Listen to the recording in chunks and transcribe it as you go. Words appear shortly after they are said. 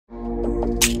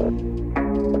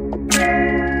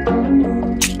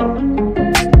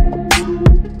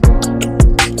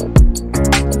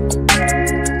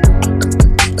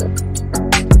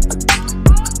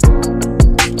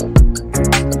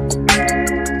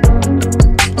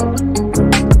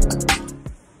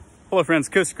Hello friends,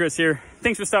 Coastie Chris here.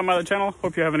 Thanks for stopping by the channel.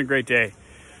 Hope you're having a great day.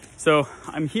 So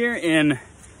I'm here in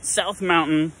South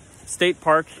Mountain State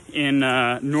Park in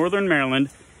northern Maryland.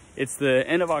 It's the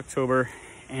end of October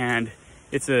and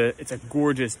it's a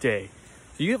gorgeous day.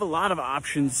 So you have a lot of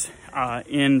options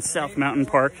in South Mountain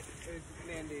Park.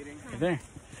 Right there.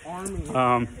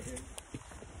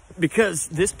 Because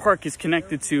this park is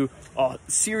connected to a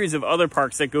series of other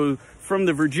parks that go from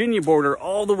the Virginia border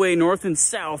all the way north and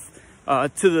south to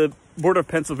the border of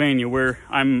Pennsylvania, where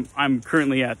I'm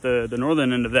currently at the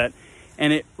northern end of that,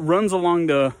 and it runs along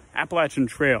the Appalachian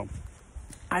Trail.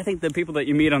 I think the people that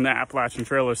you meet on the Appalachian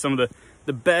Trail are some of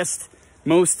the best,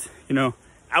 most,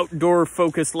 outdoor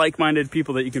focused, like-minded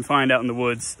people that you can find out in the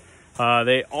woods.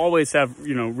 They always have,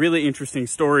 really interesting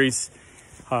stories.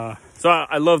 So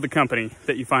I love the company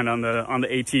that you find on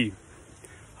the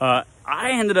AT.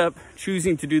 I ended up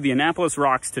choosing to do the Annapolis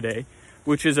Rocks today,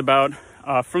 which is about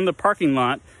from the parking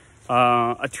lot,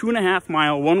 a 2.5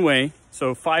 mile one way,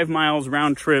 so 5 miles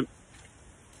round trip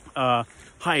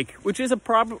hike, which is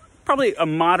probably a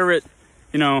moderate,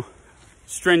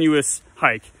 strenuous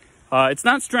hike. It's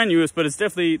not strenuous, but it's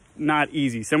definitely not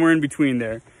easy, somewhere in between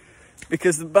there,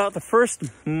 because about the first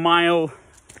mile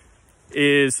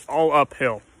is all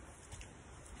uphill.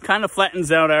 Kind of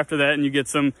flattens out after that, and you get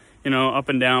some, up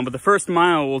and down, but the first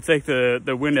mile will take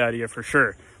the wind out of you for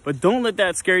sure. But don't let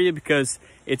that scare you, because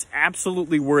it's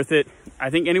absolutely worth it. I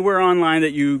think anywhere online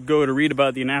that you go to read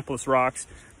about the Annapolis Rocks,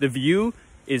 the view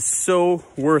is so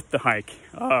worth the hike.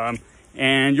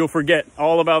 And you'll forget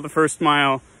all about the first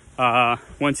mile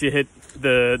once you hit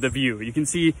the view. You can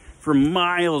see for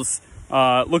miles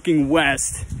looking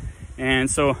west. And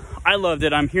so I loved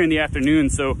it. I'm here in the afternoon,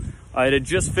 so it had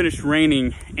just finished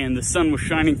raining and the sun was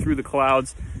shining through the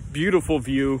clouds. Beautiful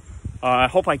view. I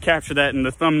hope I capture that in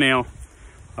the thumbnail.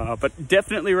 But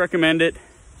definitely recommend it.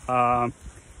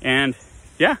 And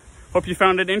yeah, hope you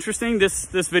found it interesting,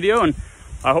 this video, and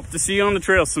I hope to see you on the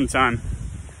trail sometime.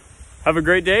 Have a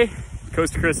great day.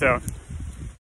 Coastie Chris out.